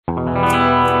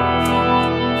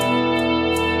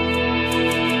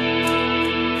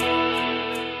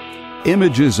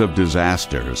Images of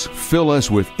disasters fill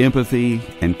us with empathy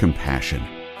and compassion.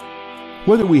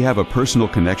 Whether we have a personal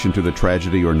connection to the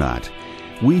tragedy or not,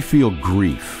 we feel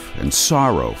grief and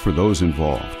sorrow for those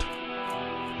involved.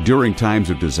 During times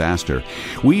of disaster,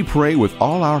 we pray with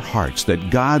all our hearts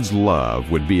that God's love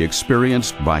would be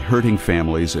experienced by hurting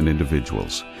families and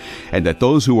individuals, and that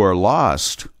those who are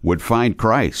lost would find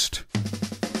Christ.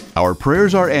 Our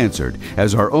prayers are answered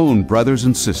as our own brothers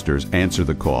and sisters answer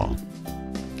the call.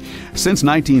 Since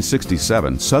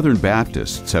 1967, Southern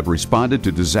Baptists have responded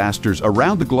to disasters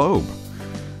around the globe.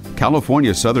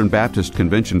 California Southern Baptist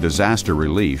Convention Disaster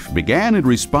Relief began in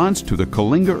response to the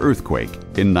Kalinga earthquake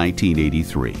in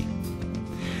 1983.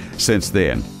 Since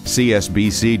then,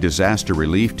 CSBC disaster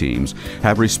relief teams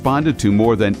have responded to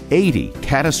more than 80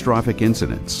 catastrophic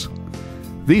incidents.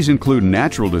 These include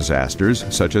natural disasters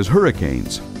such as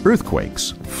hurricanes,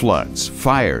 earthquakes, floods,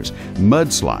 fires,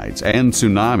 mudslides, and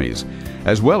tsunamis,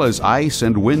 as well as ice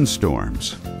and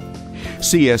windstorms.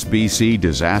 CSBC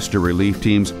disaster relief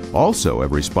teams also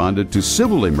have responded to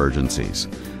civil emergencies,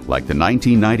 like the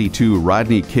 1992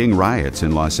 Rodney King riots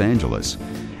in Los Angeles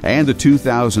and the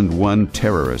 2001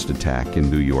 terrorist attack in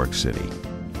New York City.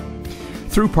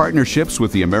 Through partnerships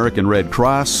with the American Red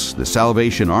Cross, the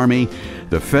Salvation Army,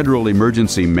 the Federal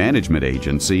Emergency Management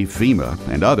Agency, FEMA,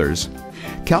 and others,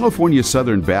 California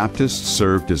Southern Baptists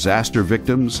serve disaster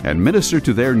victims and minister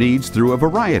to their needs through a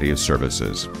variety of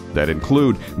services that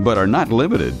include, but are not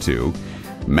limited to,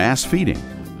 mass feeding,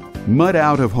 mud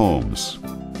out of homes,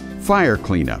 fire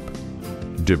cleanup,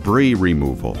 debris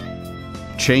removal,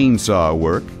 chainsaw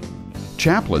work,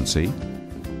 chaplaincy,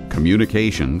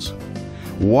 communications,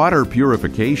 water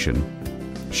purification,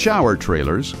 shower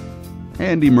trailers,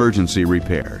 and emergency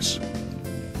repairs.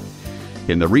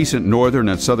 In the recent Northern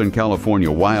and Southern California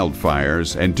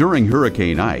wildfires and during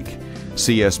Hurricane Ike,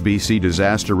 CSBC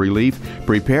Disaster Relief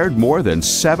prepared more than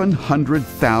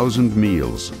 700,000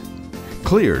 meals,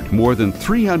 cleared more than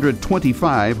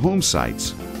 325 home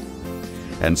sites,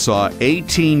 and saw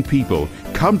 18 people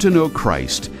come to know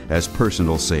Christ as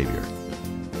personal Savior.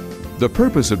 The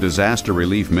purpose of disaster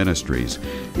relief ministries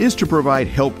is to provide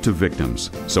help to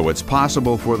victims so it's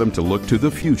possible for them to look to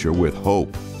the future with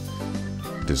hope.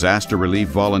 Disaster relief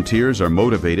volunteers are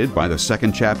motivated by the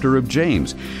second chapter of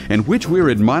James, in which we're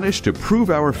admonished to prove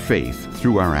our faith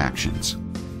through our actions.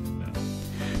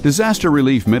 Disaster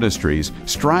relief ministries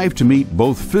strive to meet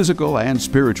both physical and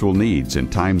spiritual needs in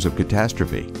times of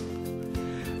catastrophe.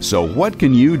 So what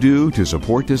can you do to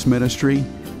support this ministry?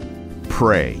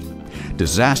 Pray.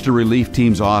 Disaster relief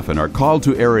teams often are called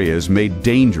to areas made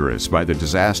dangerous by the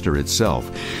disaster itself.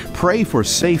 Pray for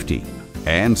safety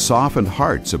and soften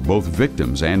hearts of both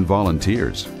victims and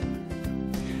volunteers.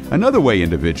 Another way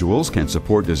individuals can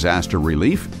support disaster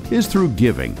relief is through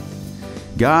giving.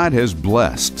 God has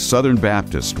blessed Southern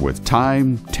Baptist with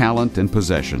time, talent, and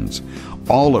possessions,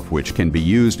 all of which can be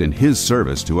used in His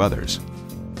service to others.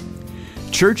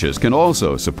 Churches can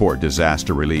also support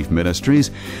disaster relief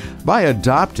ministries by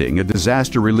adopting a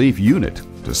disaster relief unit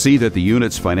to see that the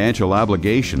unit's financial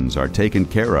obligations are taken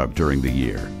care of during the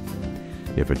year.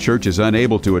 If a church is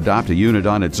unable to adopt a unit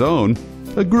on its own,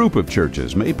 a group of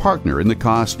churches may partner in the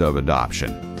cost of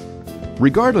adoption.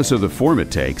 Regardless of the form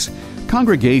it takes,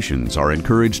 congregations are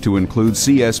encouraged to include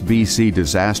CSBC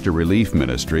disaster relief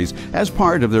ministries as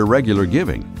part of their regular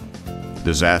giving.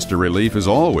 Disaster relief is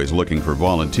always looking for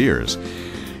volunteers.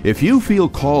 If you feel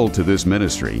called to this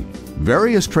ministry,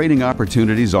 various training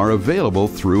opportunities are available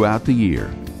throughout the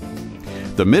year.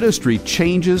 The ministry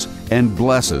changes and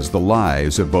blesses the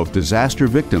lives of both disaster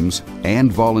victims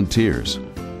and volunteers.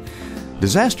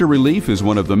 Disaster relief is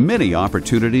one of the many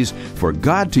opportunities for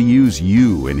God to use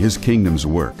you in His kingdom's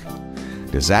work.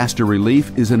 Disaster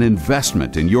relief is an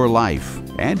investment in your life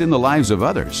and in the lives of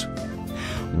others.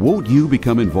 Won't you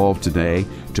become involved today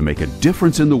to make a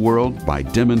difference in the world by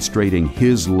demonstrating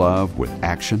His love with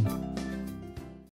action?